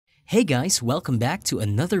Hey guys, welcome back to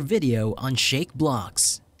another video on Shake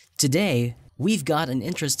Blocks. Today, we've got an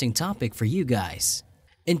interesting topic for you guys.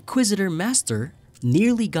 InquisitorMaster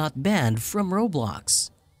nearly got banned from Roblox.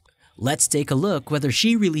 Let's take a look whether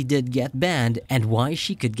she really did get banned and why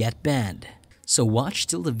she could get banned. So watch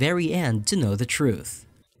till the very end to know the truth.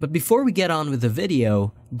 But before we get on with the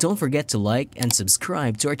video, don't forget to like and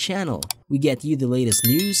subscribe to our channel. We get you the latest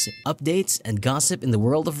news, updates, and gossip in the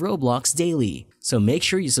world of Roblox daily. So make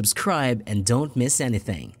sure you subscribe and don't miss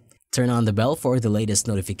anything. Turn on the bell for the latest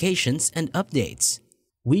notifications and updates.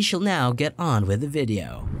 We shall now get on with the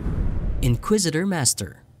video.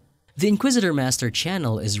 InquisitorMaster. The InquisitorMaster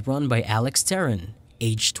channel is run by Alex Terran,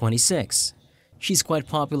 age 26. She's quite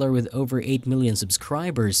popular with over 8 million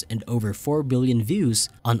subscribers and over 4 billion views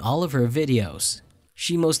on all of her videos.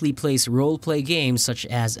 She mostly plays role-play games such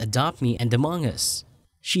as Adopt Me and Among Us.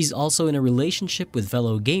 She's also in a relationship with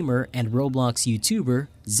fellow gamer and Roblox YouTuber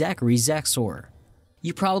Zachary Zaxor.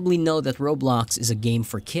 You probably know that Roblox is a game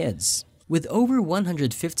for kids. With over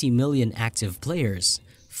 150 million active players,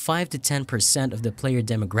 5 to 10% of the player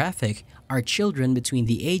demographic are children between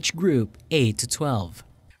the age group 8 to 12.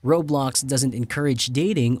 Roblox doesn't encourage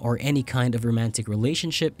dating or any kind of romantic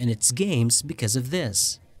relationship in its games because of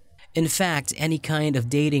this. In fact, any kind of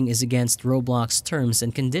dating is against Roblox terms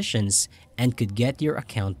and conditions and could get your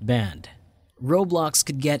account banned. Roblox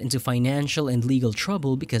could get into financial and legal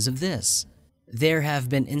trouble because of this. There have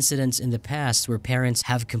been incidents in the past where parents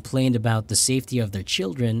have complained about the safety of their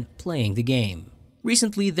children playing the game.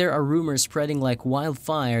 Recently, there are rumors spreading like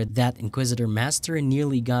wildfire that InquisitorMaster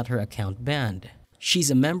nearly got her account banned.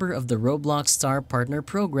 She's a member of the Roblox Star Partner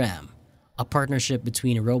Program, a partnership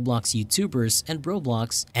between Roblox YouTubers and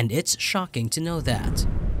Roblox, and it's shocking to know that.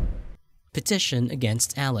 Petition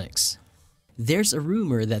against Alex. There's a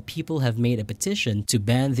rumor that people have made a petition to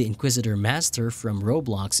ban the InquisitorMaster from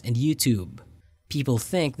Roblox and YouTube. People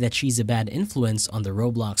think that she's a bad influence on the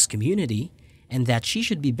Roblox community and that she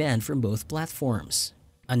should be banned from both platforms.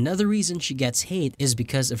 Another reason she gets hate is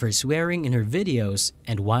because of her swearing in her videos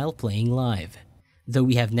and while playing live. Though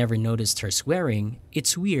we have never noticed her swearing,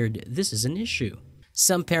 it's weird this is an issue.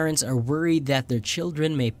 Some parents are worried that their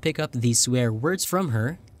children may pick up these swear words from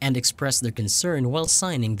her and express their concern while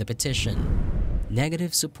signing the petition.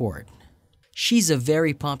 Negative support. She's a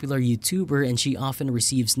very popular YouTuber and she often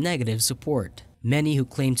receives negative support. Many who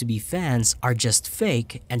claim to be fans are just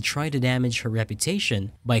fake and try to damage her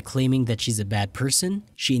reputation by claiming that she's a bad person,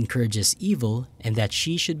 she encourages evil, and that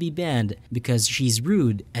she should be banned because she's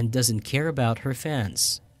rude and doesn't care about her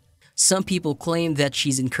fans. Some people claim that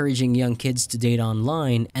she's encouraging young kids to date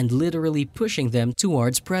online and literally pushing them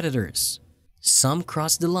towards predators. Some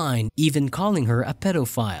cross the line, even calling her a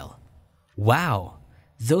pedophile. Wow,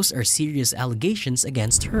 those are serious allegations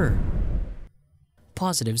against her.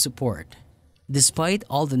 Positive support. Despite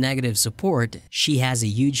all the negative support, she has a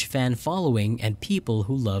huge fan following and people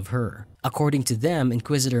who love her. According to them,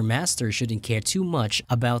 InquisitorMaster shouldn't care too much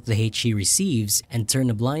about the hate she receives and turn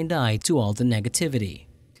a blind eye to all the negativity.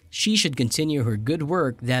 She should continue her good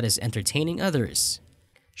work that is entertaining others.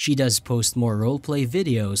 She does post more roleplay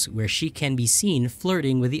videos where she can be seen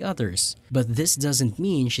flirting with the others, but this doesn't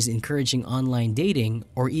mean she's encouraging online dating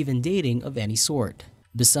or even dating of any sort.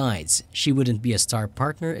 Besides, she wouldn't be a star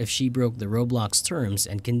partner if she broke the Roblox terms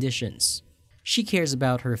and conditions. She cares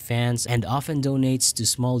about her fans and often donates to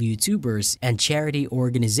small YouTubers and charity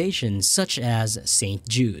organizations such as St.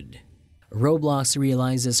 Jude. Roblox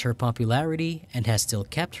realizes her popularity and has still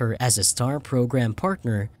kept her as a star program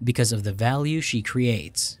partner because of the value she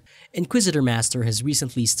creates. InquisitorMaster has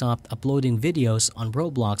recently stopped uploading videos on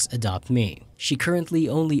Roblox Adopt Me. She currently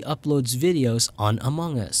only uploads videos on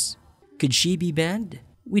Among Us. Could she be banned?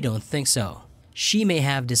 We don't think so. She may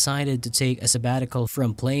have decided to take a sabbatical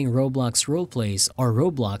from playing Roblox roleplays or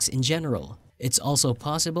Roblox in general. It's also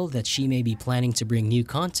possible that she may be planning to bring new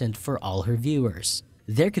content for all her viewers.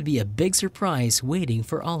 There could be a big surprise waiting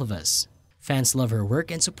for all of us. Fans love her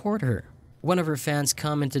work and support her. One of her fans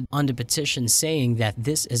commented on the petition saying that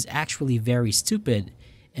this is actually very stupid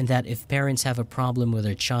and that if parents have a problem with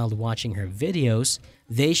their child watching her videos,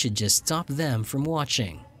 they should just stop them from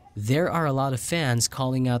watching. There are a lot of fans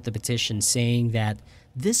calling out the petition saying that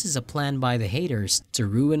this is a plan by the haters to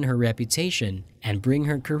ruin her reputation and bring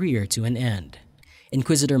her career to an end.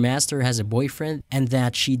 InquisitorMaster has a boyfriend and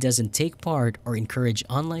that she doesn't take part or encourage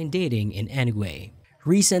online dating in any way.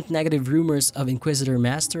 Recent negative rumors of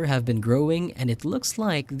InquisitorMaster have been growing and it looks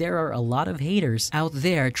like there are a lot of haters out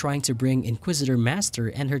there trying to bring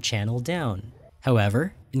InquisitorMaster and her channel down.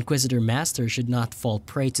 However, InquisitorMaster should not fall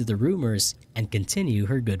prey to the rumors and continue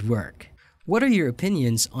her good work. What are your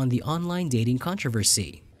opinions on the online dating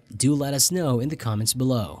controversy? Do let us know in the comments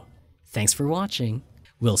below. Thanks for watching.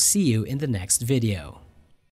 We'll see you in the next video.